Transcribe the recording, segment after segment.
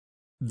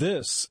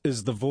This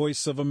is the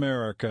voice of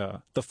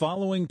America. The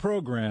following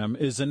program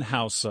is in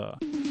Hausa.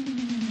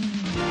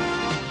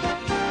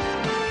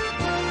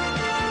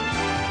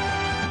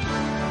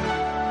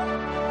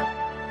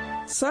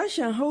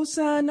 Sashen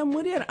Hausa na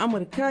muryar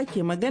Amurka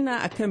ke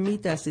magana a kan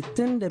mita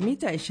 60 da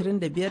mita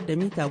 25 da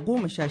mita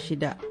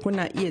 16.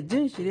 Kuna iya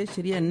jin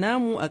shirye-shiryen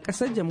namu a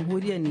ƙasar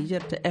jamhuriyar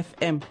Nijar ta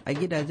FM a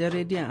gidajen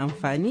rediyon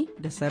amfani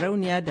da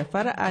sarauniya da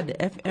fara'a da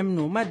FM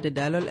Nomad da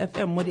Dalol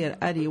FM muryar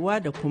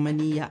Arewa da kuma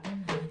niyya.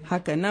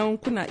 Hakanan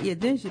kuna iya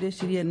jin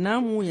shirye-shiryen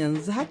namu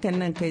yanzu hakan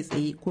nan kai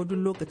tsaye ko duk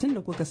lokacin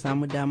da kuka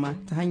samu dama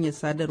ta hanyar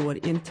sadarwar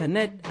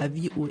intanet a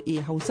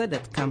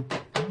voahausa.com.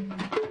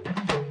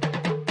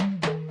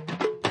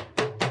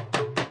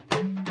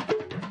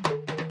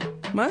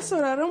 Masu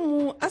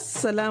mu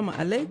Assalamu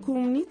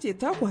alaikum, ni ce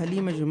taku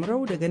Halima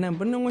Jumrau daga nan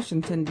birnin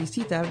Washington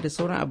DC tare da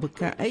sauran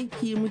abokan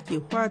aiki muke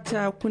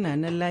kwata kuna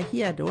nan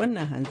lahiya da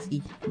wannan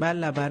hantsi. Ba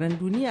labaran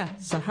duniya,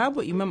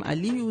 sahabu Imam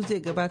Aliyu zai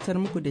gabatar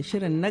muku da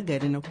shirin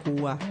nagari na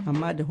kowa,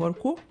 amma da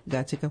farko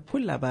ga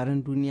cikakkun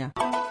labaran duniya.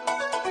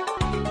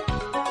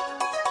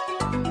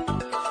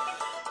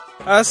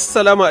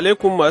 Assalamu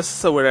alaikum masu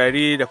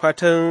saurare da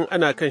fatan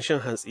ana kan shan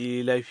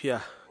hantsi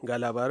lafiya. Ga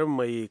labarin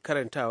mai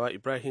karantawa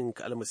Ibrahim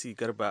Kalmasi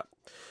Garba.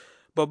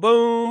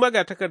 Babban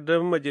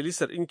magatakardar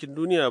Majalisar Ɗinkin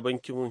Duniya Ban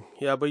Ki-moon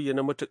ya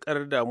bayyana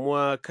matuƙar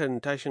damuwa kan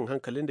tashin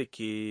hankalin da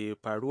ke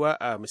faruwa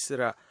a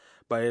Misira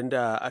bayan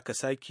da aka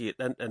sake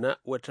ɗanɗana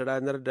wata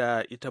ranar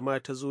da ita ma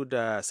ta zo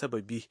da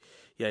sababi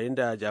yayin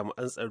da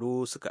jami'an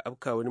tsaro suka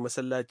afka wani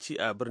masallaci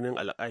a birnin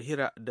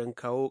Alƙahira don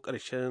kawo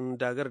ƙarshen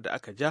dagar da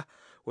aka ja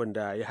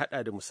wanda ya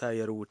haɗa da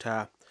musayar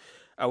wuta.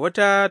 A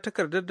wata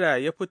takardar da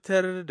ya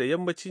fitar da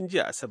yammacin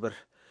jiya Asabar,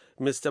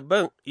 Mr.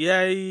 Ban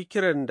ya yi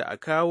kiran da a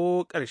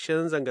kawo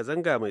ƙarshen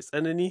zanga-zanga mai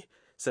tsanani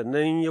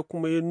sannan ya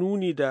kuma yi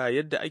nuni da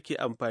yadda ake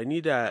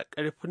amfani da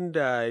ƙarfin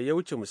da ya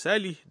wuce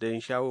misali don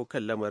shawo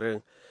kan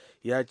lamarin.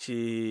 Ya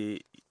ce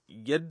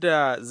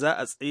yadda za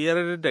a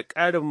tsayar da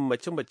ƙarin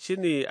mace-mace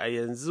ne a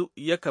yanzu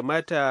ya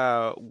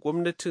kamata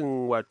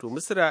gwamnatin wato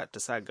Misra ta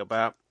sa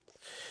gaba.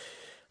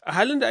 A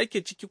halin da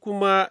ake ciki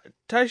kuma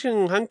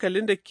tashin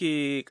hankalin da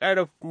ke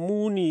ƙara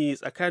muni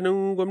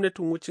tsakanin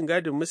gwamnatin wucin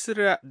gadin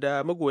Misira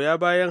da magoya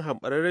bayan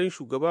hamɓararren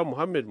shugaba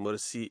Muhammad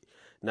Morsi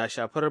na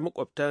shafar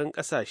makwabtan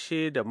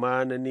ƙasashe da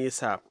ma na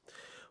nesa.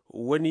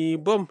 Wani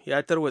bom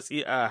ya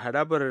tarwatse a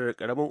harabar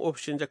ƙaramin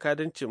ofishin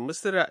jakadancin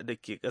Misira da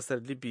ke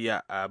ƙasar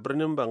Libya a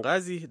birnin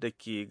Benghazi da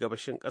ke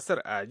gabashin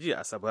ƙasar a jiya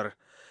Asabar.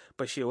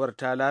 Fashewar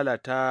ta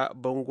lalata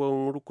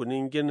bangon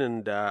rukunin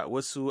ginin da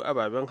wasu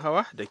ababen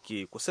hawa da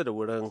ke kusa da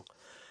wurin.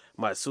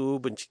 Masu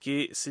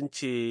bincike sun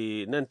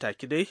ce nan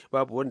take dai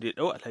babu wanda ya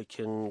ɗau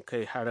alhakin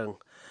kai harin.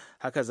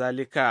 Haka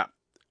zalika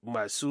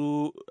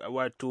masu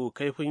wato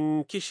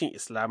kaifin kishin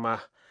Islama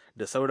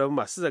da sauran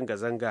masu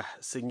zanga-zanga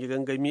sun yi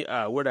gangami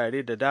a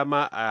wurare da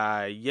dama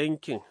a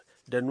yankin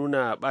da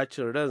nuna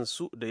ɓacin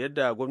ransu da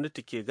yadda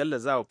gwamnati ke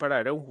gallazawa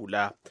fararen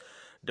hula.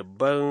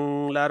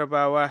 Dabban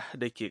larabawa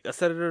da ke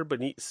ƙasar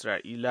Bani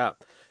Isra'ila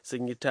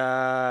sun yi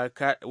ta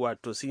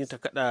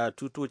kaɗa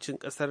tutocin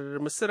ƙasar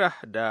Misira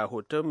da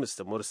hoton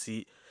Mr.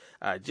 Morsi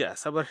a jiya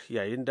Asabar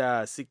yayin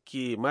da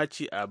suke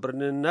maci a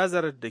birnin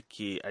Nazar da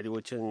ke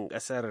arewacin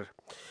ƙasar.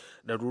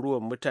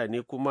 Ɗaruruwan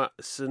mutane kuma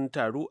sun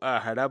taru a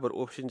harabar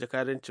ofishin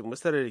jakadancin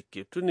Misira da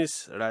ke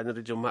Tunis ranar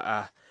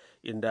Juma'a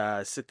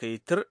inda suka yi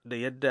tir da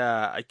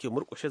yadda ake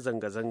murƙushe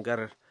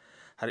zanga-zangar.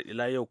 Har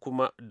ila yau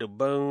kuma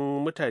dubban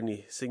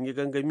mutane sun yi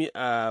gangami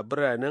a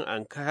biranen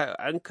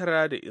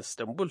Ankara da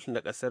Istanbul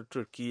na ƙasar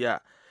Turkiyya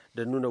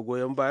da nuna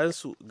goyon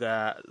bayansu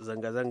ga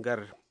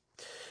zanga-zangar.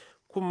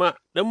 Kuma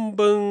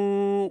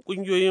ɗimbin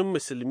ƙungiyoyin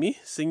musulmi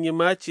sun yi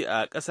maci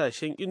a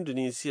ƙasashen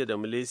Indonesiya da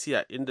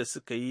Malaysia inda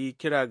suka yi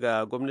kira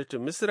ga gwamnatin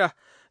Misra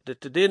da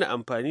ta daina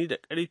amfani da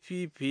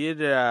ƙarfi fiye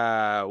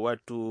da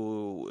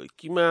wato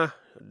kima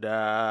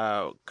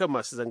da kan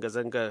masu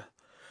zanga-zangar.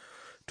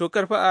 To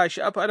karfa a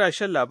sha'afa ana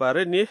shan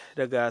labaran ne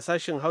daga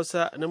sashen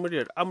Hausa na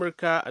muryar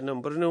Amurka a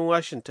nan birnin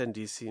Washington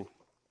DC.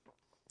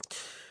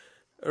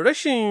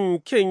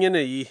 Rashin kyan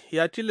yanayi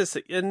ya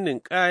tilasta 'yan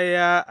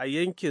ninkaya a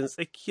yankin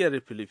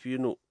tsakiyar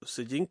Filifino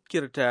su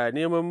jinkirta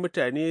neman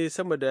mutane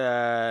sama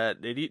da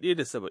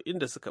 170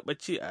 da suka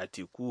ɓace a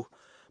teku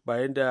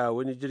bayan da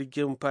wani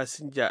jirgin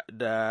fasinja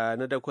da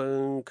na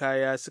dakon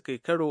kaya suka yi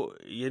karo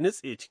ya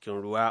nutse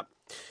cikin ruwa.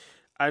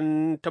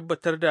 An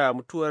tabbatar da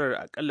mutuwar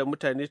akalla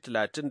mutane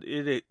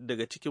 31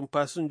 daga cikin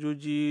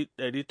fasinjoji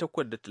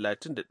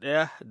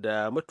 831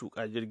 da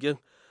matuƙa jirgin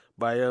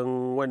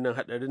bayan wannan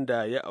hadarin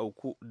da ya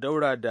auku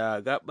daura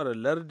da gabar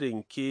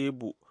lardin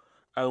Kebu.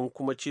 An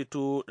kuma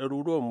ceto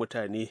ɗaruruwan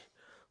mutane.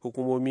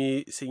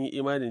 Hukumomi sun yi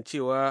imanin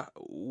cewa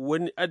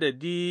wani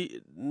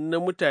adadi na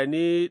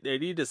mutane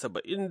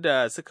 170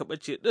 da suka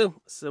ɓace ɗin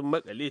sun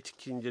makale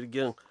cikin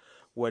jirgin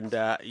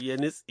wanda ya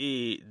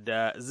nutse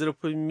da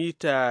zurfin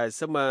mita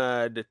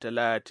sama da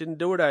 30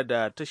 daura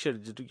da tashar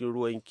jirgin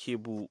ruwan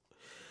Kebu.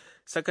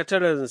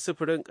 Sakataren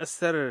sufurin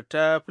ƙasar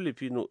ta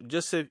Filipino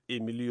Joseph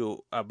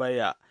Emilio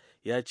Abaya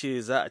ya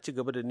ce za a ci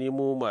gaba da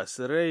nemo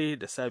masu rai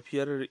da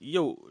safiyar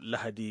yau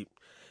Lahadi.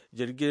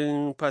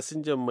 jirgin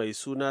fasinjan mai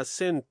suna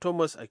St.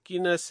 Thomas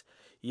Aquinas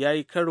ya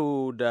yi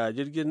karo da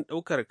jirgin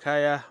ɗaukar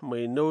kaya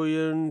mai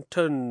nauyin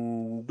ton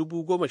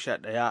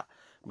 11,000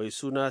 mai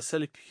suna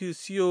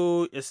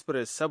Sulpicio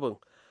Express 7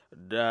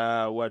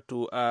 da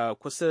wato a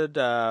kusa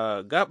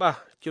da gaba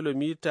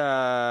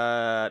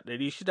kilomita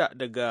 600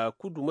 daga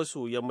kudu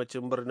maso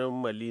yammacin birnin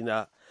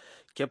Malina.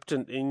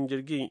 Kyaftin ɗin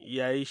jirgin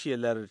ya yi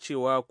shelar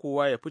cewa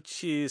kowa ya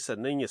fice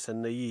sannan ya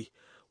sannayi.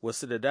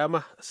 Wasu da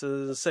dama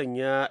sun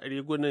sanya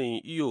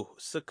rigunan iyo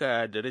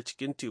suka dare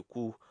cikin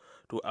teku,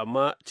 to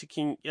amma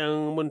cikin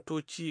 'yan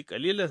mintoci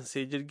kalilan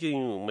sai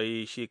jirgin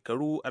mai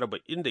shekaru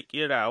 40 da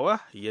kerawa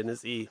ya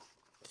nutse.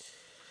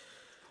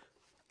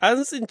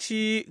 An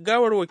tsinci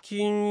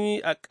gawarwakin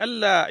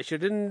akalla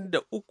 23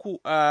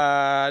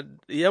 a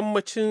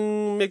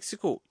yammacin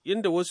Mexico,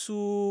 inda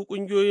wasu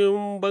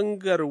ƙungiyoyin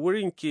bangar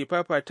wurin ke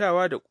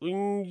fafatawa da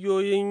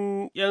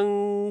ƙungiyoyin 'yan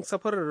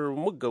safarar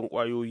muggan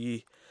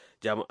ƙwayoyi.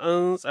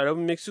 Jami'an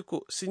tsaron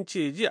Mexico sun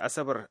ce jiya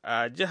Asabar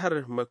a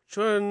jihar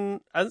Michoacán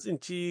an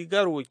tsinci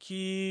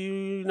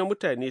gawarwaki na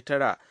mutane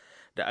 9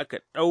 da aka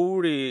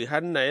ɗaure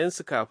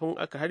hannayensu kafin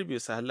aka harbe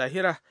su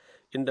lahira,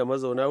 inda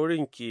mazauna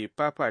wurin ke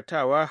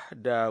fafatawa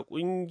da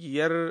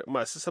ƙungiyar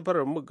masu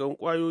safarar muggan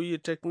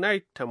ƙwayoyi ta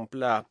Knight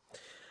Templar.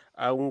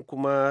 An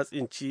kuma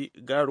tsinci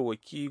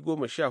gawarwaki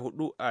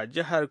 14 a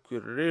jihar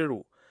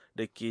Guerrero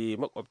da ke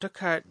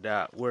makwabtaka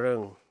da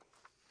wurin.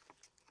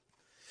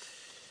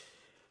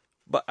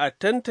 Ba a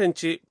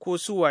tantance ko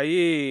su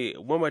waye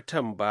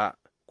mamatan ba,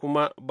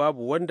 kuma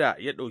babu wanda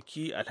ya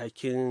ɗauki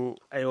alhakin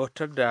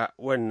aiwatar da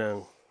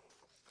wannan.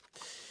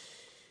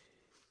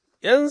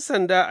 'Yan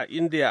sanda a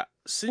India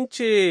sun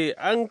ce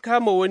an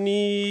kama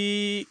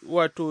wani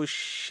wato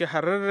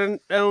shahararren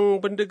ɗan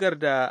bindigar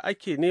da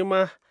ake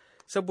nema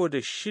saboda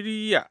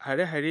shirya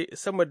hare-hare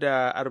sama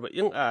da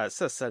 40 a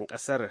sassan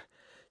ƙasar,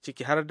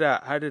 ciki har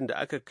da harin da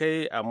aka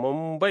kai a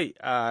Mumbai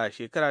a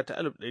shekara ta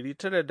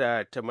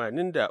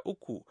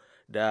 1983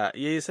 da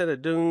ya yi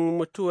sanadin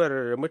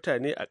mutuwar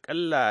mutane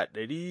aƙalla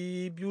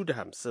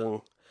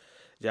 250.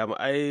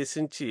 Jami'ai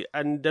sun ce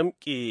an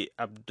damƙe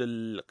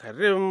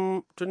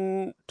Abdulkarim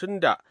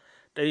Tunda,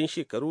 ɗan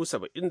shekaru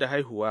 70 da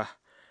haihuwa,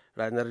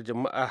 ranar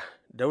Juma'a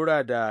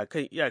daura da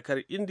kan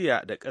iyakar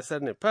Indiya da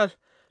ƙasar Nepal,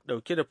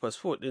 ɗauke da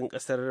fasfo ɗin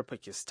ƙasar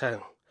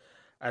Pakistan.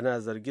 Ana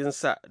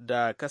zarginsa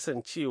da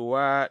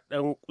kasancewa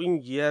ɗan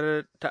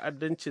ƙungiyar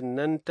ta'addancin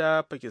nan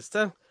ta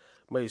Pakistan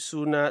mai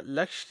suna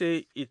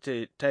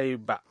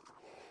Lashkar-e-Taiba.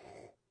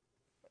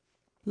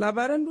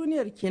 Labaran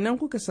duniyar kenan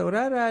kuka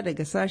saurara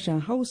daga sashen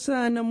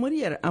Hausa na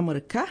muryar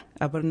Amurka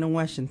a birnin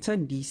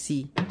Washington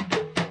DC.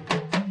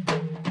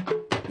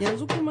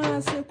 Yanzu kuma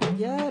sai ku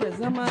gyara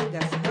zama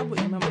ga sahabu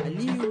Imam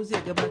Aliyu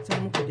zai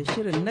gabatar muku da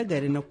shirin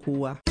nagari na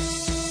kowa.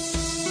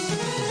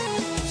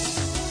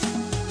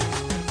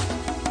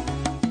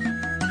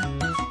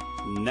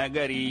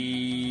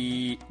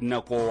 Nagari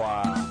na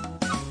kowa.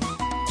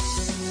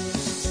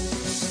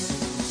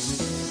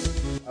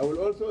 I will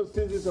also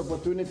seize this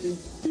opportunity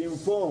to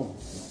inform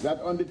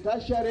that on the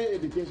tertiary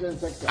education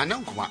sector. A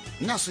nan kuma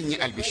ina son yi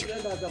albishir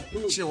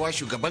cewa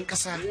shugaban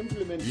kasa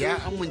ya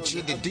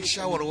amince da duk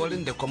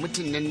shawarwarin da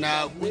kwamitin nan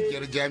na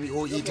kungiyar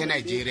jami'o'i ta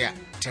Najeriya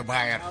ta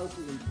bayar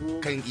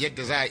kan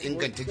yadda za a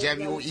inganta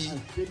jami'o'i,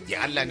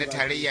 ya Allah na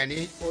tarayya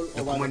ne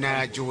da kuma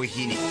na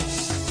jihohi ne.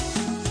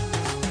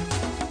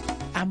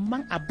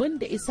 Amma abin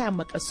da isa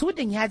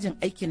makasudin yajin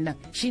aikin nan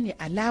shine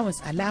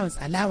allowance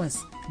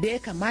da ya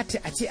kamata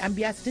a ce an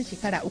biya su tun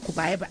shekara 3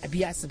 baya ba a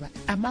biya su ba,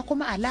 amma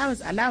kuma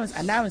allowance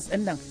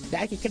din nan da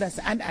ake kiransu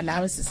and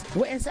allowances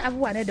wa'yansu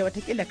abubuwa ne da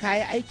watakila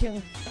kayan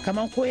aikin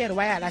kamar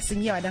koyarwa yara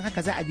sun yawa don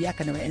haka za a biya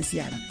ka na wa'yansu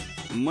yara.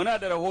 Muna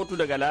da rahoto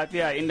daga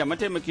lafiya inda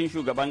mataimakin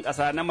shugaban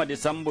kasa na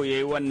Madisambo ya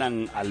yi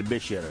wannan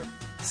albishir,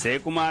 sai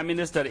kuma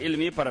ministar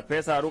ilimi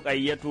farfesa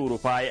Ruqayyatu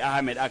Rufai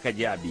Ahmed aka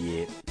ji a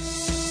biye.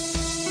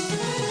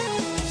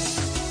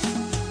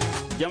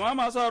 Jama'a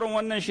masu haron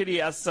wannan shiri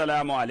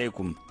assalamu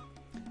alaikum.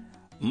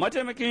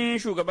 Mataimakin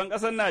shugaban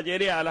ƙasar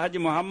Najeriya Alhaji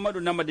Muhammadu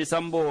Namadi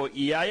Sambo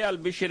ya yi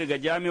albishir ga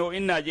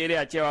jami'o'in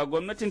Najeriya cewa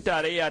gwamnatin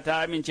tarayya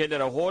ta amince da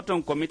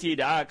rahoton kwamiti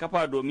da aka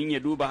kafa domin ya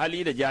duba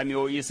hali da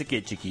jami'o'i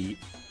suke ciki.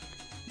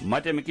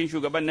 Mataimakin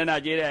shugaban na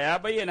Najeriya ya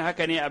bayyana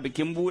haka ne a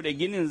bikin buɗe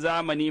ginin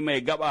zamani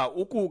mai gaba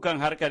 3 kan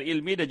harkar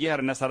ilmi da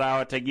jihar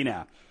Nasarawa ta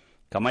gina.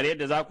 Kamar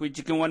yadda za ku yi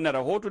cikin wannan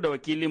rahoto da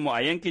wakilinmu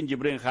a yankin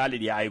Jibrin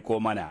Khalid ya aiko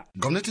mana.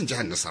 Gwamnatin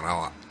jihar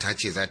Nasarawa ta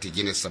ce za ta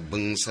gina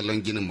sabbin salon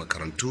ginin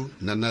makarantu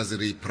na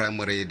naziri,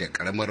 firamare da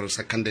karamar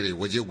sakandare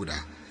waje guda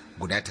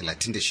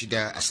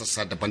 36 a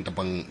sassa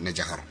daban-daban na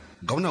jihar.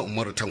 Gwamna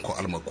Umaru Tanko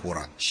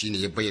Almakura shine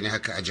ya bayyana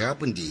haka a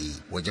jawabin da ya yi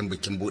wajen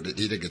bikin buɗe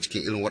ɗaya daga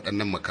cikin irin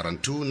waɗannan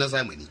makarantu na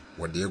zamani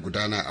wanda ya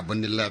gudana a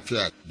birnin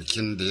lafiya,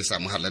 bikin da ya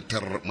samu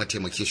halartar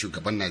mataimakin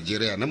shugaban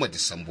Najeriya na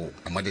Madisambo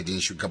a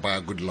madadin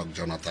shugaba Goodluck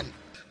Jonathan.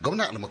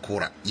 Gwamna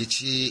Almakora ya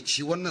ce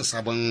shi wannan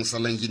sabon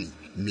salon gini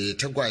mai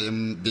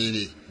tagwayen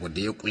bene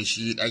wanda ya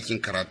kunshi ɗakin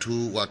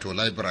karatu wato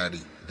library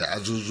da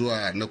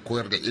azuzuwa na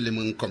koyar da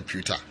ilimin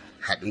kwamfuta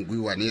haɗin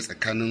gwiwa ne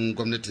tsakanin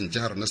gwamnatin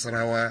jihar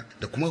Nasarawa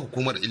da kuma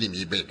hukumar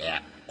ilimi bai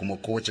ɗaya kuma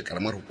kowace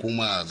karamar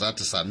hukuma za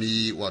ta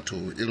sami wato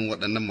irin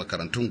waɗannan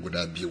makarantun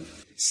guda 2.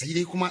 Sai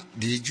dai kuma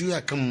da ya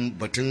juya kan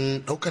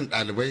batun ɗaukan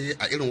ɗalibai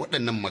a irin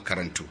waɗannan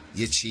makarantu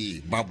ya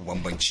ce babu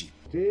bambanci.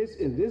 It is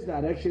in this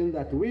direction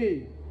that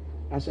we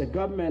as a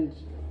government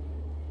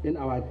in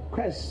our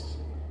quest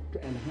to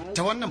enhance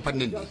ta wannan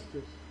fannin ne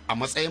a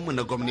matsayinmu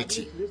na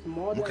gwamnati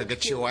muka ga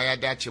cewa ya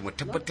dace mu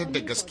tabbatar da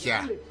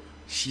gaskiya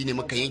shine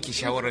muka yanke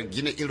shawarar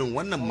gina irin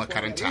wannan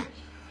makaranta.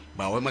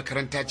 Ba wai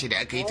makaranta ce da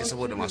aka yi ta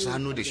saboda masu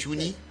hannu da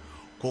shuni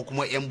ko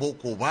kuma 'yan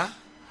boko ba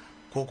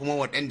ko kuma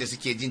waɗanda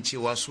suke jin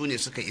cewa su ne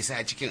suka isa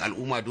a cikin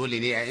al'umma dole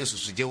ne 'ya'yansu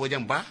su je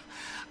wajen ba.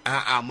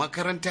 A'a,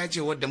 makaranta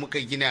ce wadda muka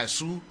gina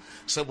su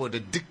saboda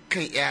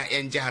dukkan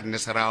 'ya'yan jihar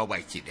Nasarawa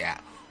baki ɗaya,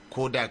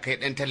 ko da kai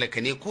ɗan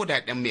talaka ne ko da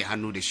ɗan mai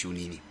hannu da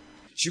shuni ne.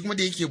 Shi kuma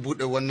da yake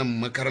buɗe wannan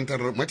makarantar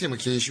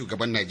mataimakin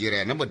shugaban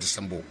Najeriya na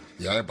Sambo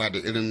ya yaba da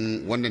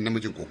irin wannan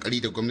namijin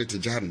kokari da gwamnatin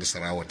jihar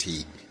Nasarawa ta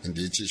yi,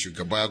 inda ya ce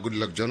shugaba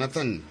Goodluck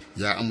Jonathan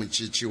ya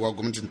amince cewa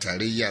gwamnatin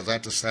tarayya za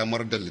ta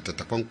samar da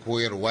littattafan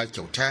koyarwa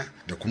kyauta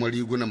da kuma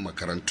rigunan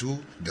makarantu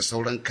da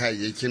sauran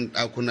kayayyakin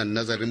ɗakunan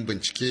nazarin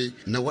bincike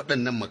na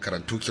waɗannan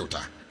makarantu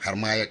kyauta, har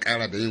ma ya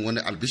ƙara da yin wani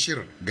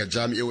albishir ga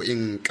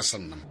jami'o'in ƙasar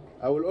nan.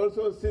 I will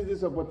also seize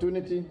this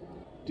opportunity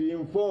to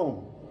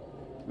inform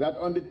that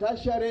on the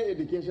tertiary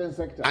education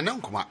sector. A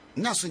nan kuma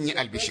ina son yi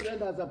albishir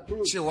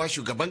cewa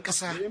shugaban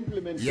kasa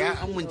ya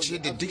amince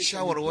da duk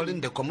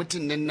shawarwarin da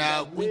kwamitin nan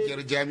na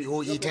kungiyar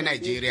jami'o'i ta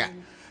Najeriya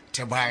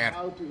ta bayar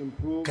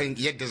kan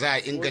yadda za a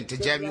inganta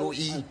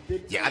jami'o'i,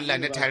 ya Allah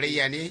na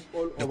tarayya ne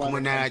da kuma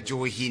na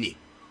jihohi ne,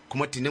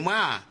 kuma tuni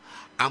ma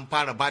an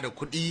fara bada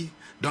kuɗi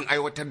don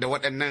aiwatar da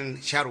waɗannan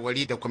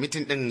shawarwari da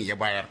kwamitin ɗin ya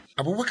bayar.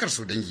 Abubakar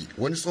Sodangi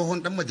wani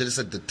tsohon ɗan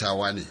majalisar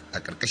dattawa ne a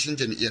ƙarƙashin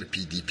jam'iyyar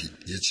PDP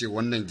ya ce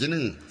wannan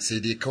ginin sai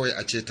dai kawai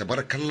a ce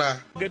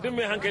tabarkalla. Ga duk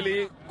mai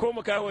hankali ko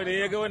makaho ne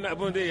ya ga wannan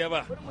abin zai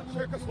yaba.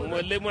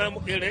 Wallahi mu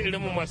irin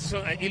mu masu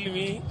son a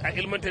ilimi a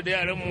ilmanta da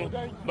yaran mu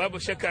babu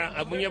shakka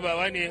abun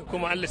yabawa ne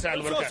kuma Allah sa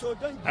albarka.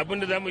 Abin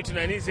da zamu yi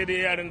tunani sai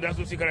dai yaran da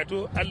su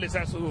karatu Allah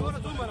sa su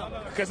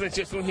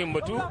kasance sun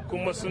himmatu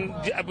kuma sun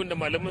ji abin da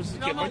malaman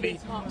suke faɗi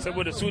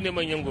saboda su ne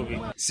manyan gobe.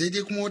 Sai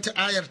dai kuma wata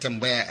ayar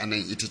tambaya a nan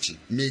ita ce,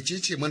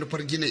 mecece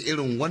manufar gina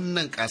irin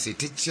wannan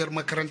kasaitacciyar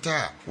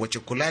makaranta wacce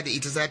kula da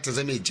ita za ta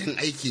zame jan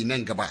aiki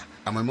nan gaba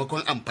a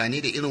maimakon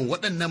amfani da irin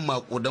waɗannan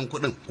maƙudan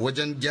kuɗin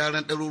wajen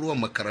gyaran ɗaruruwan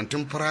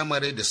makarantun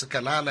firamare da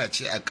suka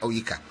lalace a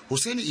ƙauyuka.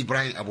 Hussaini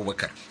Ibrahim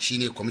Abubakar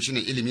shine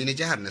kwamishinan ilimi na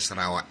jihar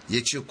Nasarawa,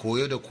 ya ce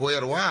koyo da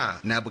koyarwa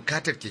na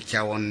buƙatar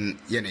kyakkyawan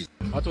yanayi.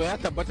 Wato ya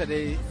tabbata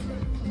dai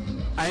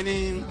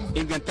ainihin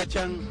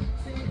ingantaccen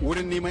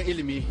wurin neman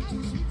ilimi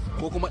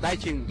ko kuma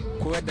ɗakin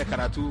koyar da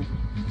karatu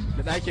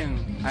da ɗakin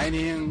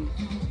ainihin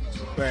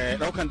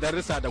ɗaukan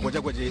darussa da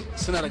gwaje-gwaje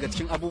suna daga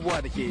cikin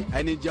abubuwa da ke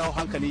ainihin jawo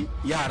hankali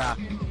yara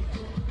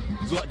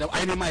zuwa da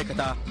ainihin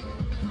ma'aikata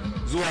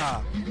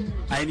zuwa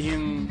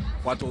ainihin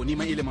wato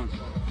neman ilimin.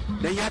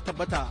 Don ya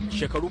tabbata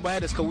shekaru baya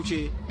da suka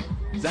wuce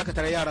zaka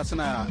tara yara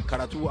suna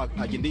karatu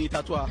a gindin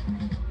itatuwa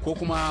ko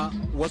kuma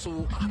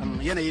wasu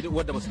yanayi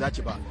wadda ba su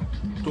dace ba,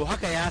 to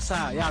haka ya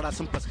sa yara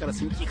sun faskara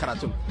sun ki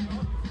karatun.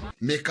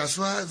 Mai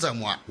kasuwa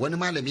Zamuwa wani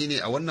malami ne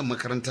a wannan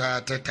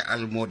makaranta ta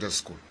Ta'al Model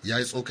School, ya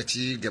yi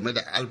tsokaci game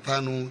da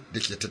alfanu da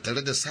ke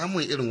tattare da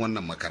samun irin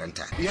wannan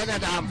makaranta. Yana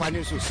da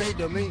amfani sosai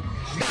domin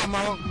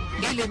dama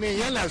ilimin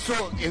yana so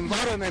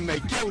environment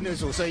mai kyau ne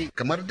sosai.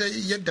 Kamar dai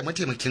yadda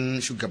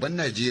mataimakin shugaban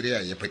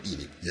Najeriya ya faɗi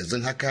ne,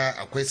 yanzu haka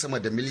akwai sama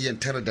da miliyan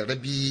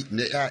 9.5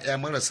 na 'ya'ya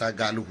marasa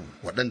galihu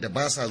waɗanda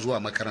ba sa zuwa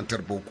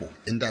makarantar boko,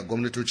 inda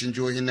gwamnatocin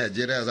jihohin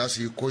Najeriya za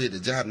su yi koyi da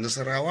jihar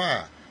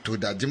Nasarawa, to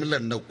da jimlar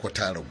na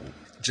ta ragu.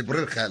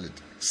 Jibril Khalid,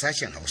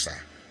 sashen Hausa,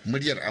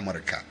 muryar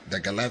Amurka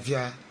daga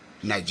Lafiya,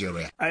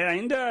 Najeriya. A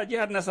yayin da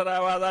jihar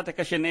Nasarawa za ta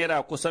kashe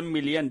naira kusan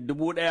miliyan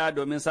 1,000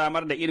 domin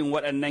samar da irin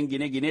waɗannan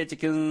gine-gine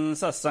cikin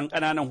sassan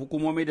ƙananan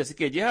hukumomi da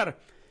suke jihar,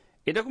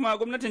 ita kuma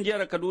gwamnatin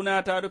jihar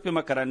Kaduna ta rufe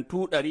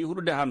makarantu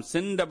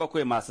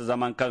 457 masu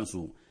zaman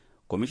kansu.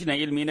 Kwamishinan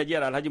ilimi na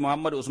jihar Alhaji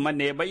Muhammad Usman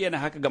ne ya bayyana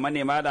haka ga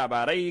manema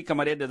labarai,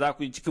 kamar yadda za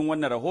ku yi cikin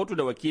wannan rahoto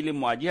da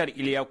wakilinmu a jihar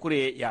Iliya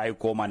Kure ya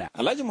aiko mana.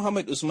 Alhaji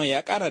Muhammad Usman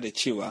ya ƙara da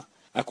cewa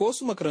akwai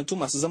wasu makarantu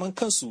masu zaman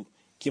kansu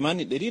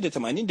kimanin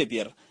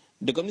 185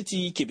 da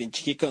gwamnati ke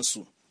bincike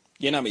kansu.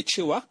 Yana mai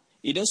cewa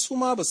idan su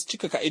ma ba su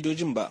cika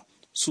ka'idojin ba,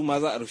 su ma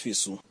za a rufe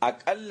su.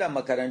 Akalla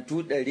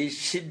makarantu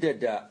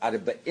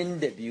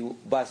 642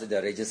 ba su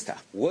da rajista.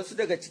 Wasu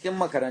daga cikin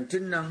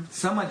makarantun nan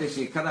sama da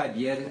shekara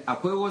 5,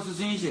 akwai wasu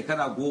sun yi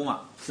shekara 10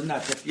 suna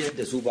tafiyar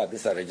da su ba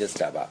bisa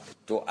rajista ba.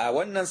 To a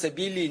wannan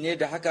sabili ne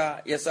da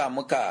haka ya sa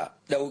muka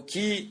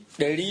ɗauki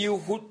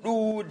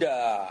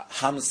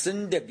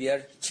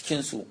 455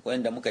 cikinsu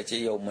wanda muka ce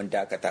yau mun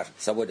dakatar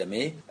saboda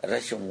me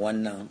rashin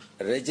wannan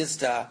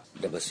rajista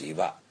da ba su yi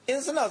ba.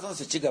 In suna son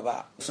su ci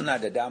gaba suna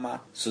da dama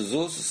su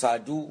zo su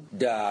sadu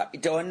da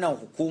ita wannan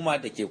hukuma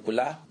da ke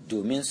kula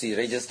domin su yi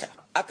rajista.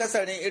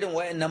 Akasarin irin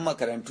wayannan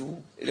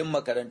makarantu, irin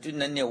makarantun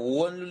nan ne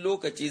wani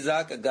lokaci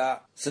za ka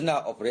ga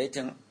suna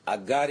operating a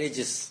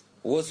garages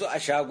wasu a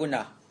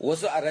shaguna,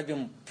 wasu a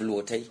rabin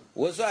fulotai,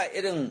 wasu a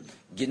irin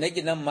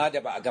gine-ginen ma da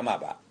ba a gama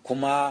ba.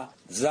 Kuma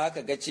za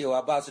ka ga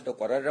cewa ba su da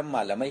ƙwararren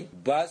malamai,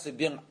 ba su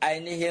bin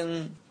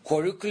ainihin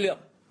curriculum,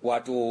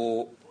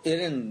 wato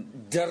irin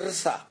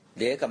darsa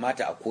da ya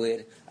kamata a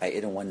koyar a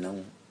irin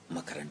wannan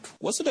makarantu.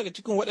 Wasu daga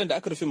cikin waɗanda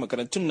aka rufe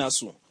makarantun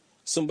nasu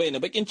sun bayyana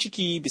baƙin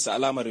ciki bisa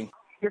al'amarin.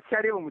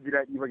 Gaskiya dai ba mu ji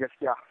daɗi ba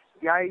gaskiya.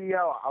 Ya yi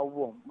yawa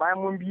abubuwan bayan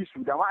mun bi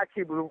su da ma a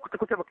ce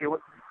kuta ba kai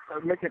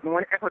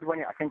wani effort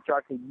bane akan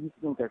cewa ka yi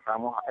din ka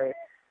samu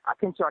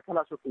akan cewa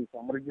kana so ka yi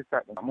samu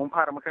rijista din. Mun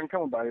fara makarantar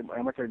mu ba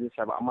a mata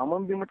rijista ba amma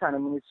mun bi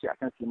mutanen ministry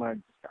akan su yi mana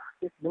rijista.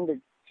 Sai su dinga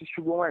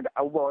shigo mana da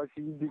abubuwa wasu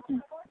yi biki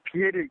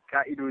fiye da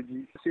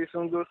ka'idoji sai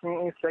sun zo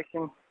sun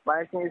inspection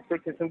bayan sun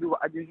inspection sun duba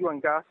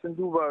ajujuwan ka sun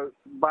duba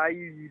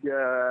bayi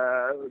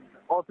da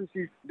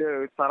offices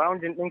da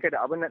surrounding ɗinka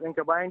da abin nan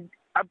ɗinka bayan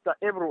after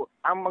every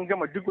an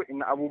gama duk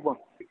wa'in abubuwan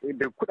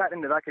da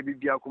kuɗaɗen da zaka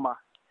bibiya kuma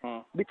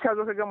duk ka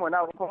zo ka gama wani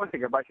abu kuma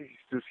daga bashi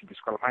su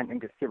disqualifying ɗin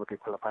gaske ba kai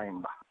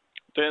qualifying ba.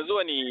 To yanzu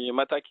wani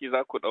mataki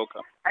za ku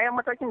ɗauka? Ayan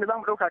matakin da za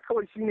mu ɗauka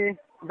kawai shine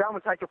za mu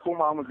sake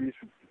komawa mu bi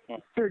su.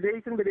 Sai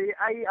dai tun da dai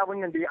ai abin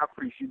nan da ya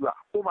afuri shi ba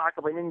ko ba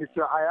haka ba ne da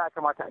cewa ya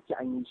kamata a ce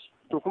an yi shi.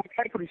 To kuma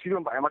kai afuri shi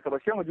ba a yi maka ba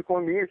sai mu ji kuma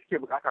me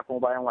suke bukata kuma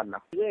bayan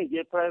wannan. Zan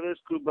je private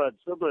school ba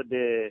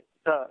saboda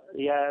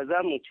ya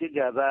za mu ci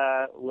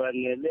gaba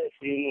wanne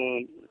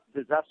laifin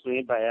da za su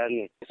yi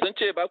bayani. Sun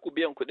ce ba ku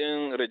biyan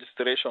kuɗin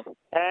registration.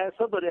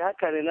 Saboda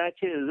haka ne na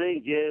ce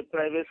zan je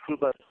private school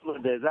ba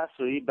saboda za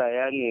su yi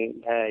bayani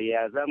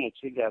ya za mu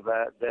ci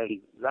gaba da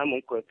za mu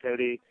yi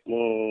kokari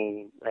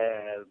mu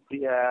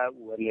biya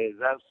wanne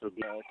za su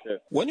biya.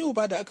 Wani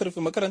uba da aka rufe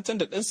makarantar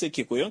da ɗansa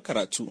ke koyon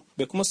karatu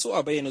bai kuma so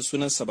a bayyana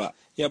sunansa ba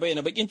ya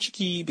bayyana bakin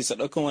ciki bisa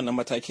ɗaukan wannan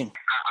matakin.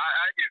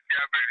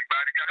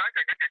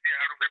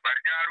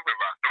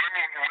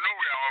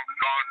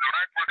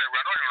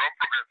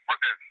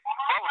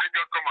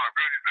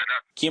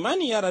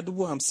 Kimanin yara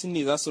 50,000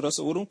 ne za su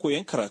rasa wurin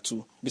koyon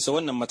karatu bisa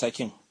wannan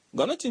matakin.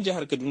 Gwamnatin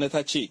jihar Kaduna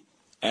ta ce,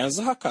 a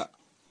yanzu haka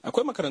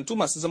akwai makarantu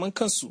masu zaman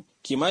kansu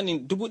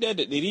kimanin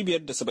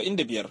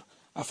 1,575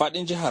 a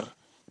faɗin jihar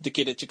da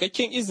ke da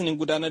cikakken izinin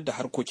gudanar da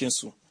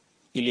harkokinsu.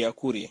 Iliya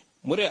Kure,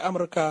 muryar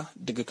Amurka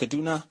daga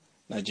Kaduna,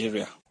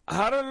 Najeriya.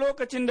 Har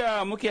lokacin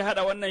da muke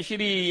hada wannan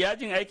shiri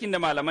yajin aikin da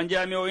malaman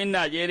jami'o'in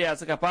Najeriya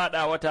suka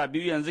fada wata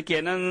biyu yanzu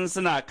kenan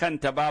suna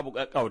kanta babu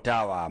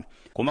kakkautawa.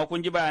 Kuma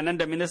kun ji bayanan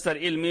da ministar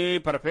ilmi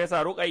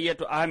Farfesa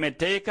Ruqayyatu Ahmed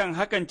ta yi kan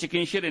hakan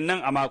cikin shirin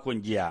nan a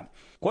makon jiya.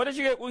 Ko da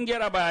shige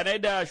kungiyar bayanai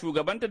da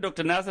shugabanta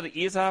Dr. Nasir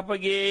Isa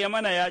Fage ya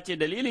mana ya ce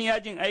dalilin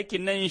yajin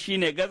aikin nan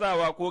shine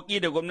gazawa ko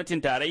da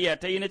gwamnatin tarayya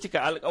ta yi na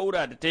cika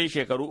alƙawura da ta yi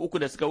shekaru 3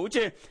 da suka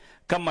wuce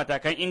kan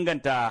matakan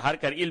inganta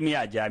harkar ilmi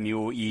a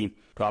jami'o'i.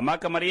 To amma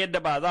kamar yadda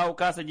ba za ku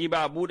kasa ji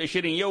ba a buɗe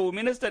shirin yau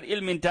ministar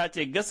ilmin ta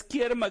ce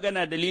gaskiyar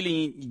magana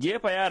dalilin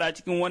jefa yara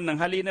cikin wannan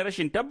hali na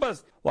rashin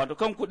tabbas wato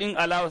kan kuɗin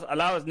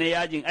allowance na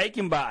yajin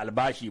aikin ba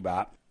albashi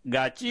ba.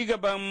 Ga ci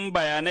gaban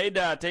bayanai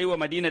da ta yi wa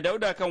Madina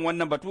Dauda kan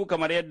wannan batu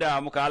kamar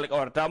yadda muka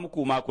alkawarta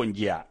muku makon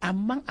jiya.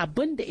 Amma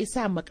abin da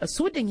isa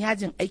makasudin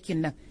yajin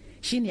aikin nan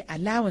shine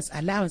allowance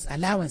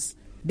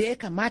da ya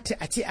kamata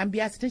a ce an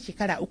biya su tun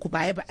shekara 3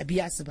 baya ba a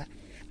biya su ba.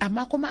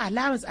 Amma kuma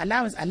allowance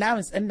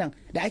ɗin nan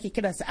da ake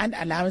kiransa and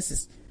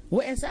allowances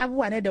wa'yansu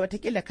abubuwa ne da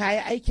watakila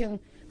kayan aikin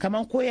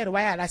kamar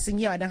koyarwa yara sun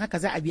yawa don haka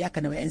za a biya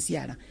ka na wa'yansu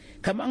yara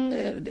kamar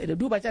da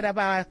duba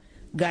jarabawa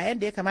ga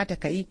yadda ya kamata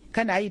ka yi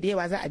kana yi da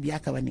yawa za a biya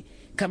ka wani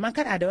kamar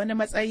kana da wani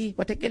matsayi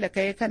watakila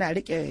kai kana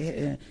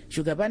rike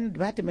shugaban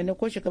department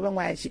ko shugaban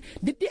waya shi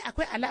duk dai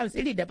akwai allowance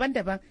iri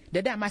daban-daban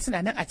da dama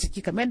suna nan a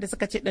ciki kamar yadda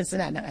suka ce din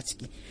suna nan a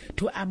ciki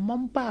to amma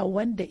ba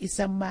wanda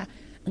isan ma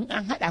in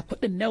an hada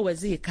kuɗin nawa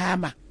zai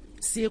kama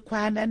sai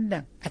kwanan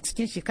nan a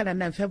cikin shekarar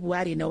nan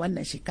Fabrairu na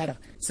wannan shekarar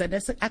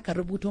sannan aka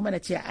rubuto mana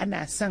cewa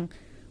ana son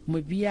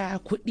mu biya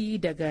kuɗi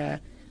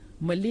daga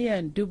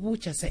miliyan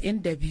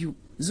 92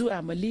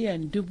 zuwa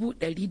miliyan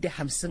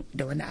 150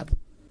 da wani abu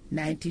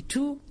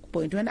 92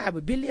 point wani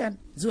abu biliyan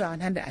zuwa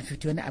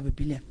 150 wani abu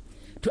biliyan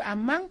to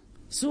amma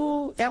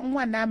su yan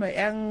uwan namu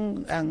yan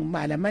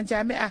malaman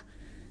jami'a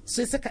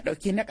su suka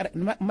ɗauki na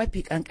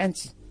mafi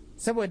kankanci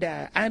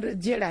saboda an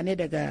jera ne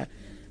daga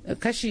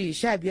kashi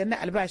 15 na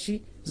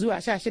albashi zuwa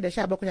 16,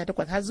 17,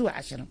 18 har zuwa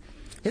 20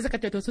 sai suka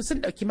ce to su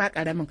sun dauki ma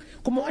karamin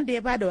kuma wanda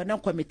ya bada wannan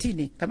kwamiti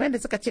ne kamar yadda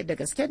suka ce da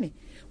gaske ne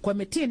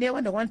kwamiti ne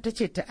wanda wani ta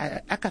ce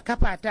aka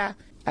kafa ta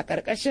a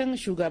karkashin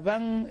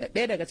shugaban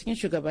ɗaya daga cikin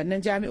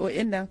shugabannin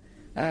jami'o'in nan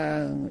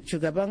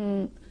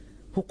shugaban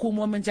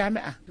hukumomin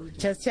jami'a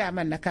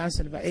chairman na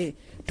council ba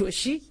to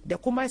shi da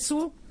kuma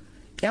su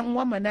yan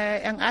uwanmu na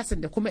yan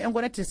asin da kuma yan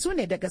gwamnati su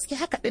ne da gaske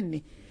haka din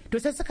ne to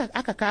sai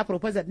aka kawo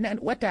proposal na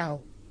wata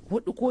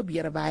 4 ko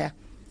 5 baya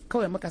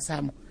kawai muka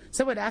samu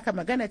saboda aka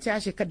magana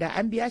cewa da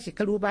an biya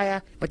shekaru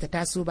baya bata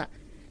taso ba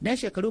dan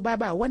shekaru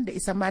ba wanda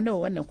isa ma nawa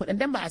wannan kuɗin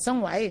dan ba a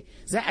san waye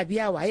za a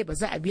biya waye ba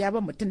za a biya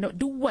ba mutum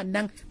duk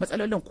wannan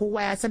matsalolin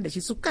kowa ya san da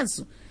shi su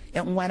kansu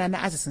yan uwana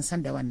na asa sun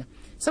san da wannan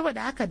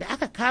saboda haka da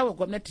aka kawo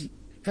gwamnati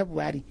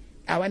Fabrairu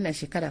a wannan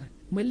shekarar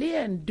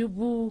miliyan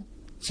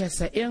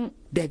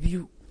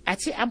 92 a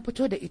ce an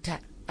fito da ita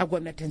a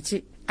gwamnatance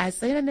a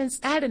tsananin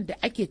tsarin da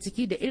ake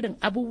ciki da irin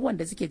abubuwan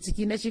da suke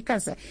ciki na shi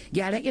kansa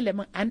gyaran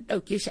ilimin an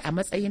ɗauke shi a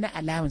matsayi na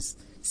allowance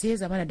sai ya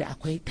zama da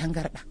akwai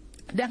tangarɗa.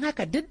 Don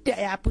haka duk da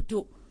ya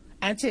fito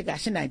an ce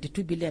gashi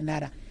 92 biliyan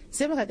naira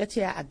sai muka ga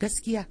cewa a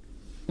gaskiya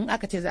in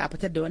aka ce za a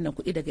fitar da wannan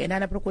kuɗi daga ina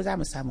na farko za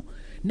mu samu.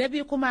 Na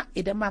biyu kuma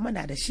idan ma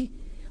muna da shi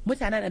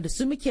mutanen da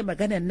su muke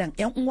maganan nan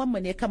 'yan uwanmu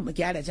ne kan mu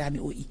gyara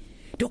jami'o'i.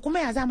 To kuma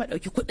ya za mu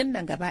ɗauki kuɗin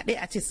nan gaba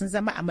ɗaya a ce sun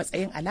zama a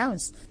matsayin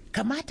allowance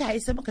kamata ya yi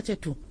sai muka ce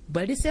to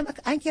bari sai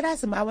an kira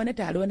su ma wani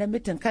taro na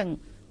mitin kan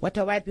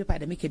wata white paper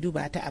da muke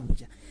duba ta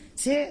Abuja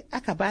sai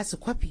aka ba su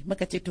kwafi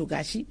muka ce to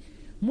gashi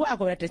mu a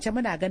gwamnatance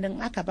muna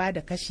ganin aka ba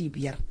da kashi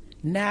 5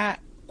 na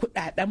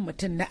kuɗaɗen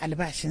mutum na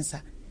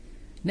albashinsa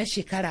na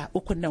shekara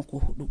 3 nan ko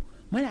 4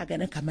 muna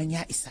ganin kamar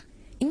ya isa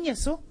in ya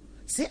so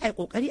sai a yi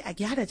kokari a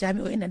gyara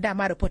jami'o'i nan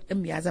dama report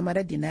ɗin ya zama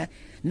radi na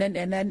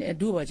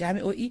duba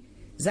jami'o'i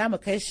za mu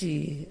kai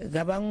shi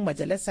gaban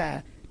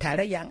majalisa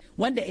tarayya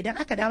wanda idan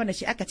aka dawo da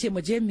shi aka ce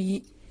mu je mu yi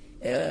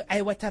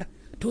aiwatar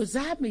to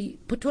za mu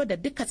fito da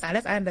duka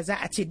tsare-tsaren da za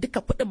a ce duka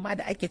kuɗin ma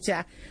da ake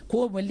cewa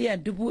ko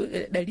miliyan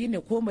 100 ne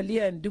ko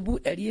miliyan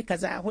 100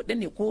 kaza 4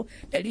 ne ko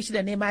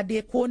 600 ne ma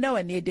dai ko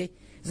nawa ne dai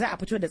za a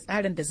fito da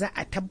tsarin da za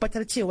a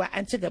tabbatar cewa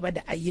an ci gaba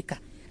da ayyuka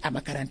a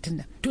makarantun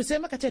nan. To sai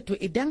muka ce to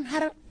idan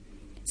har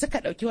suka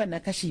ɗauki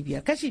wannan kashi 5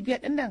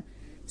 ɗin nan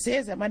sai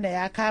ya zama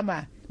ya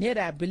kama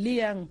naira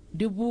biliyan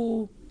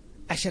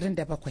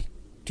 27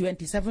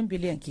 27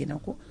 biliyan kenan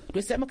ko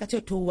to sai muka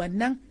ce to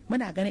wannan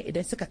muna ganin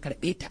idan suka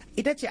karbe ta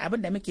ita ce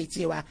abin da muke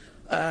cewa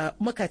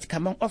muka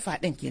kaman ofa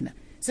din kenan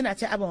suna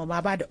ce abin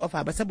ma ba da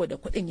ofa ba saboda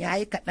kuɗin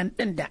yayi kaɗan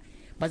ɗin da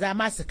ba za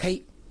ma su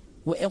kai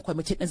wa 'yan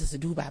kwamitin ɗinsu su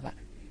duba ba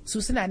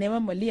su suna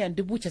neman miliyan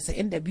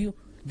 92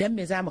 don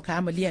me za mu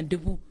kawo miliyan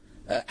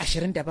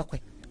 27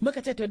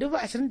 muka ce to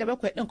 27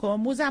 ɗin kuma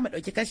mu za mu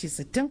ɗauki kashi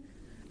 60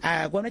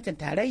 a gwamnatin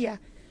tarayya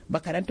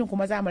makarantun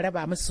kuma za mu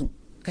raba musu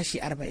kashi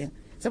 40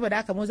 saboda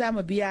haka mu za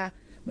mu biya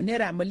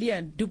naira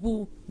miliyan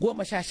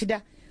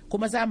 16,000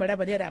 kuma za mu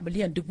raba naira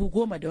miliyan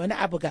 10,000 da wani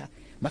abu ga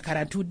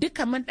makarantu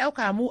dukkan mun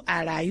ɗauka mu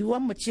a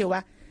rayuwarmu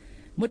cewa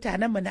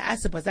mutanenmu na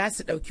asu ba za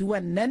su ɗauki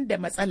wannan da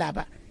matsala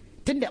ba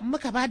tunda in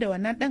muka ba da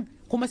wannan ɗin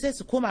kuma sai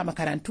su koma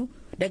makarantu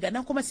daga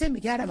nan kuma sai mu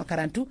gyara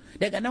makarantu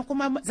daga nan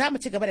kuma za mu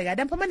ci gaba da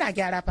dan fa muna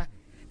gyara fa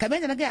kamar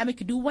yadda na gaya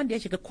miki duk wanda ya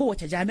shiga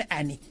kowace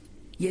jami'a ne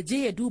ya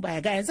je ya duba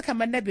ya ga yanzu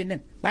kamar na Benin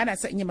ba na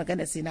son in yi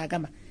magana sai na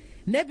gama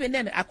na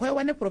Benin akwai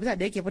wani professor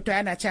da yake fito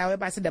yana cewa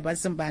ba su da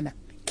bansin bana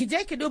ki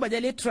je ki duba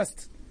Daily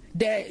Trust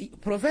da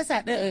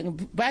professor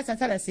Basan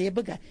Salansa ya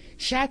buga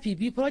shafi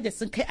 2 project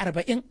sun kai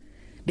 40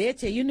 da ya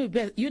ce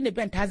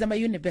Uniben ta zama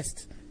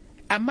Unibest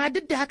amma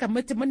duk da haka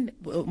mutumin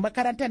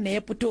makarantar ne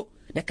ya fito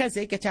da kansa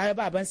yake cewa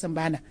ba bansin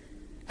bana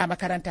a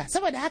makaranta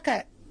saboda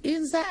haka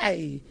in za a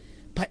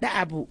faɗi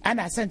abu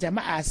ana son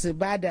jama'a su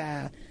ba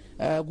da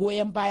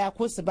goyon baya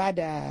ko su ba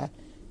da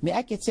me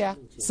ake cewa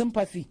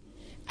sympathy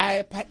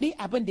a faɗi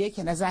abin da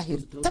yake na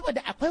zahiri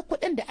saboda akwai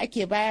kuɗin da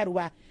ake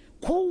bayarwa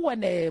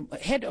kowane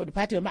head of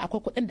department ma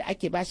akwai kuɗin da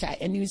ake bashi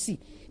a NUC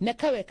na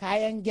kawai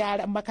kayan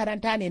gyaran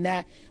makaranta ne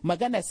na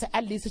magana su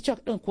alli su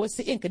chalk din ko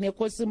su ink ne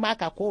ko su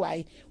maka ko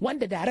waye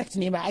wanda direct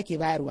ne ma ake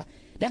bayarwa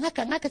dan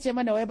haka aka ce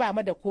mana wai ba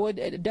mu da ko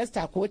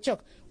duster ko chalk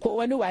ko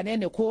wani wane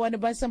ne ko wani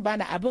bansan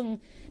bana abin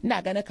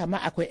ina ganin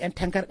kamar akwai yan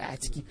tangarda a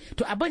ciki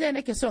to abin da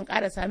nake so in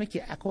karasa miki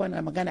a kowane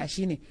magana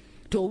shine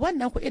to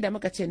wannan kuɗi da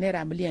muka ce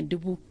naira miliyan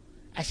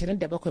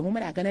 27 mu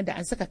muna ganin da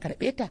an suka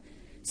karɓe ta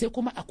sai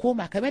kuma a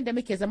koma kamar da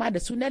muke zama da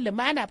su na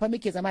lumana fa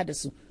muke zama da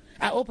su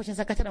a ofishin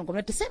sakataren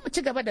gwamnati sai mu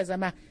ci gaba da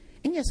zama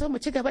in ya so mu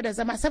ci gaba da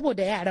zama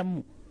saboda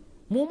yaran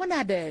mu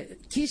muna da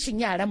kishin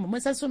yaran mu mun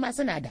san su ma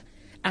suna da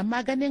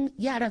amma ganin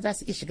yaran za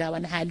su iya shiga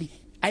wani hali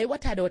ai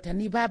wata da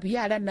watanni babu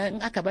yaran nan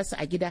in aka bar su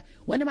a gida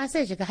wani ma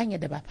sai shiga hanyar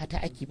da ba fata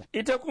ake ba.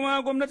 Ita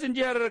kuma gwamnatin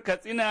jihar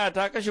Katsina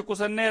ta kashe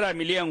kusan naira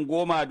miliyan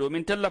 10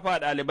 domin tallafa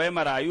ɗalibai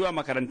marayu a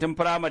makarantun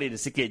firamare da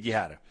suke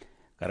jihar.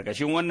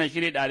 Karkashin wannan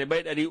shiri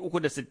ɗalibai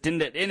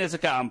 361 ne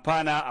suka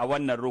amfana a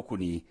wannan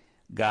rukuni.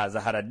 Ga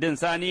Zaharaddin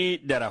Sani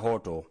da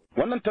rahoto.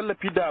 Wannan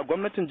tallafi da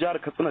gwamnatin jihar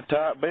Katsina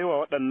ta baiwa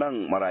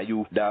waɗannan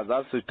marayu da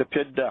za su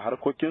tafiyar da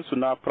harkokinsu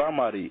na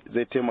firamare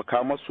zai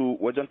taimaka masu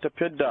wajen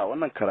tafiyar da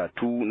wannan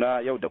karatu na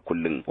yau da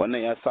kullum.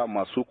 Wannan ya sa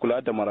masu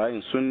kula da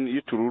marayun sun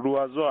yi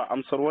tururuwa zuwa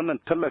amsar wannan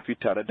tallafi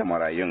tare da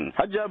marayun.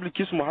 Hajiya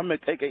Bilkisu Muhammad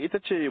Kaikai ita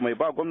ce mai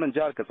ba gwamnan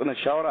jihar Katsina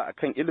shawara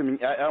akan ilimin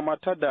 'ya'ya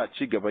mata da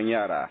ci gaban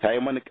yara. Ta yi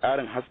mani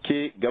ƙarin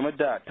haske game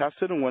da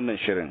tasirin wannan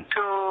shirin.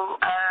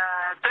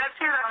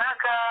 Tasirin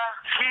haka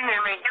shine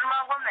mai girma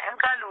gwamna in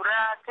ka lura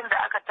tun da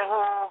aka taho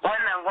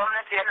wannan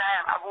gwamnati yana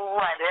yin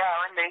abubuwa da yawa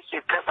wanda yake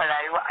taɓa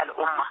rayuwar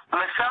al'umma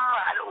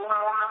musamman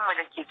al'ummominmu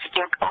da ke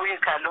cikin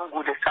ƙauyuka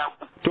lungu da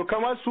saƙo. To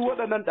kamar su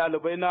waɗannan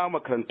ɗalibai na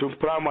makarantun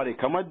firamare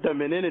kamar da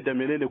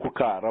menene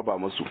kuka raba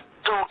musu?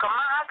 To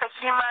kamar haka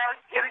shi ma ya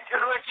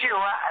ƙirƙiro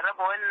cewa a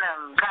raba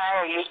wannan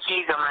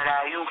kayayyaki ga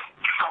marayu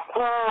a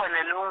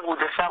kowane lungu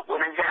da sako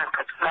na jihar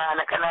Katsina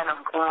na ƙananan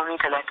hukumomi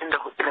 34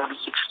 da muke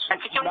ciki. A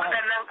cikin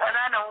waɗannan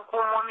ƙananan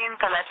hukumomin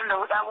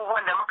 34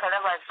 abubuwan da muka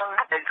raba sun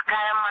haɗa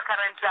kayan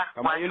makaranta.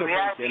 Kamar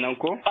uniform kenan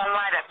ko?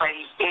 Kwanwa da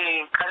fari.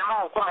 Kalmar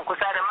hukuma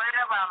kusa da mun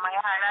raba ma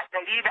yara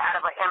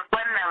 140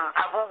 wannan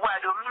abubuwa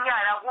domin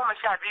yara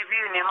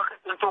 12 ne muka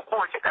tsinto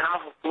kowace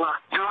ƙaramar hukuma.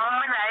 Domin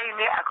muna yi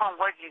ne akan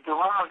gwaji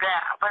domin mu ga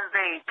abin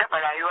zai taɓa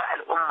rayuwar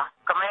al'umma.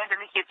 Kamar yadda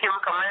nake ce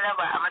muka mun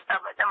raba a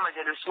matsabatan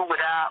majalisu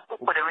guda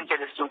 3 da muke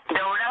da su.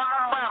 Daura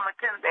mun ba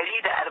mutum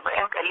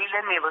 140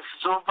 kalilan ne ba su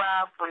zo ba,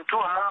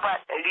 Funtuwa mun ba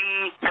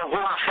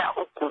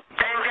 113.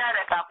 Danja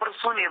da Kafur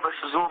su ne ba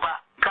su zo ba.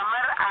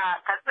 Kamar a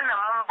Katsina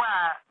mun ba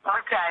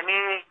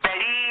mutane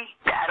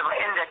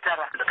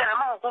 149.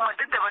 Karamar hukumar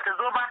duk da bata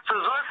zo ba su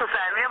zo su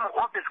same mu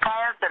ofis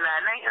kayan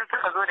sananan in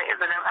suka zo da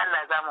izinin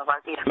Allah za mu ba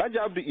su. Alhaji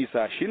Abdu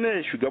Isa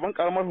shine shugaban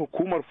karamar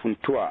hukumar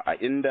Funtuwa a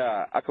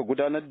inda aka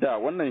gudanar da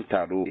wannan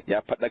taro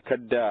ya faɗakar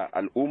da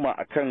al'umma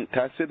akan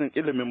tasirin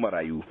ilimin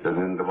marayu.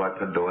 Domin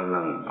gabatar da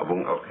wannan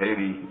abun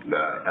alkhairi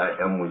ga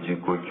 'ya'yanmu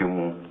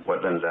jikokinmu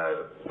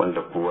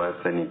wanda kowa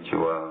sani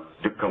cewa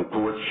dukkan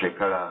kowace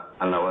shekara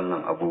ana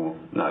wannan abu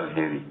na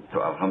alheri. To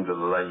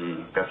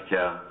alhamdulillahi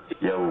gaskiya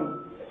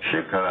yau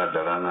shekara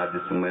da rana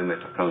duk sun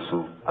maimaita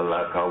kansu. Allah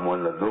ya kawo mu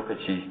wannan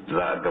lokaci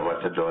za a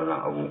gabatar da wannan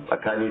abu.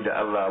 Tsakani da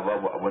Allah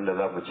babu abin da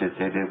za mu ce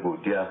sai dai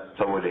godiya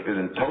saboda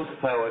irin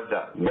tausasawar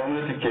da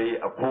gwamnati ke yi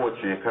a kowace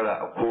shekara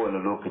a kowane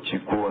lokaci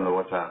kowane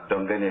wata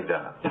don gane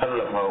da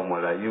tallafawa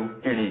marayu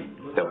iri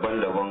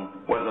daban-daban.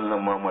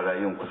 Waɗannan ma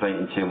marayun kusan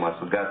in ce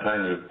masu gata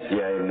ne,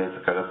 iyayen ne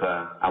suka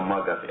rasa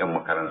amma ga su 'yan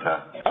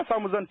makaranta. An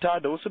samu zanta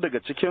da wasu daga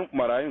cikin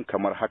marayun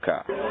kamar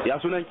haka. Ya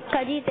sunan?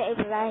 Khadija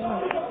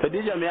Ibrahim.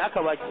 Khadija me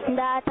aka baki?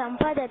 Da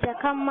tamfa da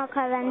jakan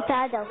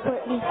makaranta da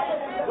kuɗi.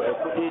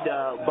 Kuɗi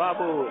da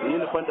babu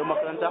uniform ɗin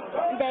makaranta?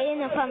 Da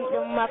uniform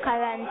ɗin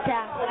makaranta.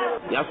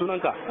 Ya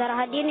sunanka?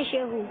 Zarhadini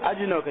Shehu.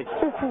 Aji nawa kake?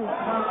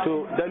 3.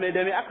 To da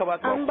me aka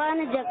baka? An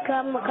bani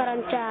jakan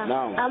makaranta.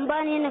 An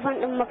bani uniform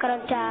ɗin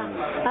makaranta.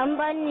 An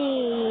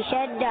bani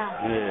shadda.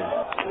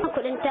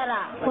 Kuɗin tara.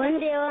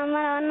 Wanda ya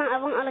mana wannan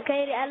abun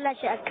alkhairi Allah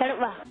shi a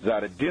karɓa.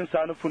 Zaradin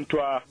Sani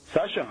Funtuwa,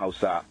 sashen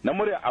Hausa na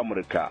muryar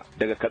Amurka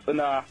daga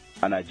Katsina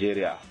a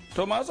Najeriya.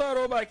 To masu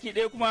haro baki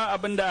ɗaya kuma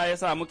abin da ya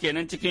samu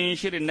kenan cikin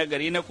shirin na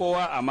gari na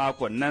kowa a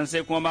makon nan,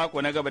 sai kuma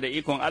mako na gaba da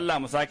ikon Allah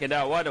mu sake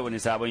dawowa da wani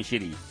sabon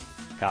shiri.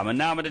 Kamun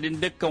na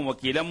madadin dukkan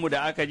wakilanmu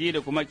da aka ji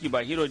da kuma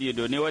Kibahiro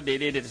Diedo ne wanda ya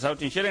daidaita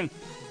sautin shirin.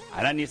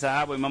 A nan nisa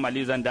habu Imam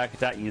Aliyu zan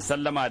dakata in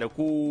sallama da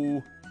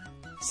ku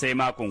sai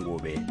makon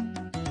gobe.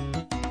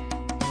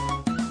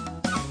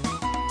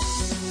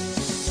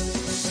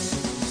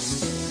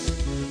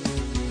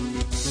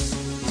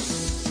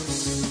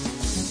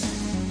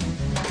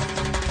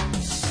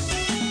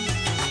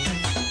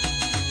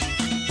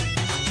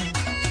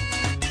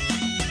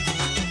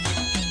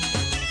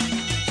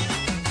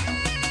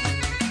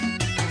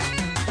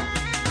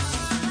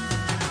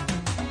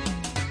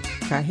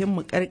 Kahin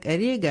mu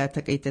karkare ga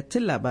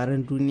takaitattun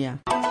labaran duniya.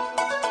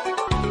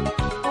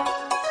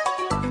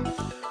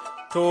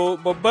 To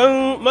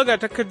babban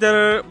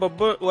magatakardar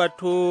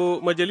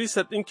wato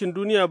Majalisar Ɗinkin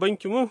Duniya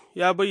Banki Mun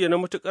ya bayyana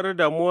matuƙar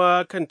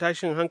damuwa kan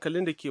tashin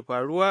hankalin da ke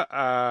faruwa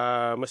a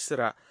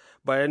Misira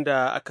bayan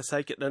da aka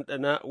sake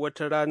ɗanɗana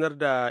wata ranar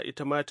da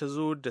ita ma ta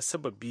zo da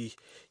sababi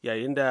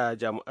yayin da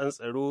jami'an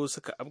tsaro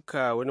suka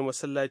afka wani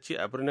masallaci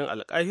a birnin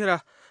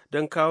Alƙahira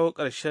don kawo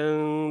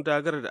ƙarshen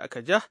dagar da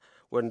aka ja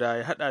wanda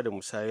ya haɗa da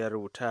musayar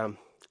wuta.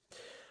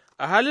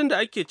 A halin da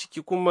ake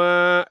ciki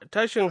kuma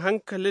tashin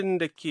hankalin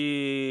da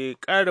ke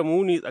ƙara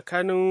muni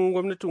tsakanin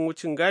gwamnatin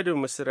wucin gadin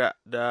Misira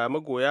da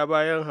magoya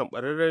bayan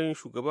hamɓararren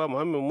shugaba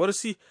Muhammad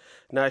Morsi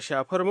na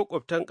shafar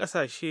makwabtan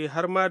ƙasashe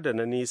har ma da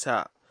na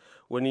nesa.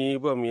 Wani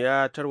bam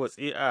ya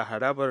tarwatse a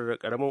harabar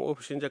ƙaramin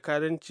ofishin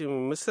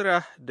jakadancin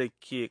Misira da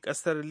ke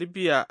ƙasar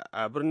Libya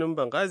a birnin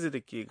Benghazi da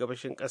ke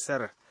gabashin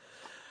ƙasar.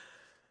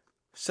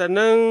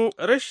 Sannan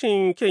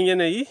rashin kyan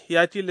yanayi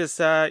ya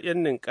tilasta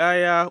 'yan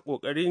ninkaya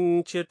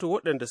ƙoƙarin ceto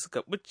waɗanda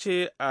suka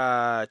ɓuce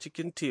a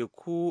cikin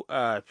teku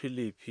a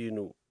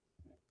Filipino.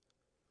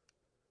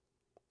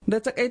 Da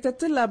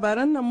takaitattun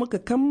labaran nan muka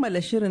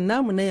kammala shirin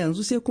namu na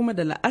yanzu, sai kuma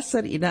da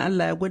la'asar idan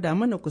Allah ya gwada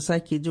mana ku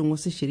sake jin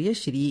wasu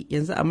shirye-shirye.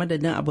 Yanzu a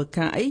madadin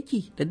abokan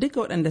aiki da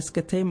duka waɗanda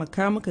suka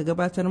taimaka muka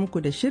gabatar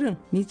muku da shirin,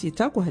 ni ce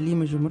taku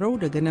Halima Jumrau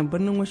daga nan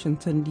birnin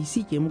Washington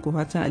DC ke muku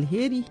fatan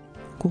alheri,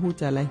 ku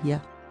huta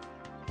lahiya.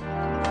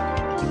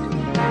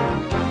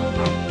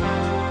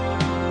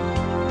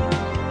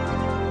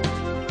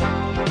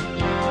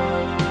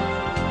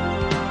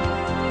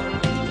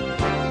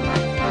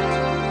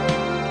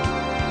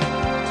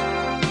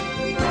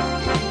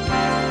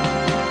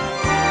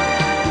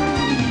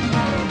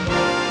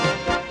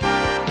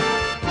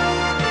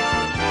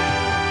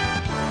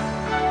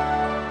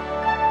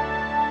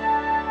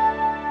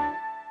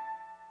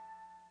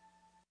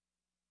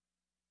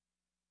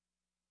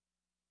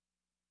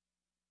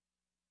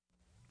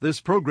 This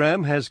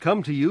program has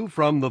come to you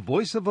from the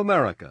Voice of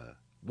America,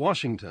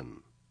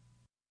 Washington.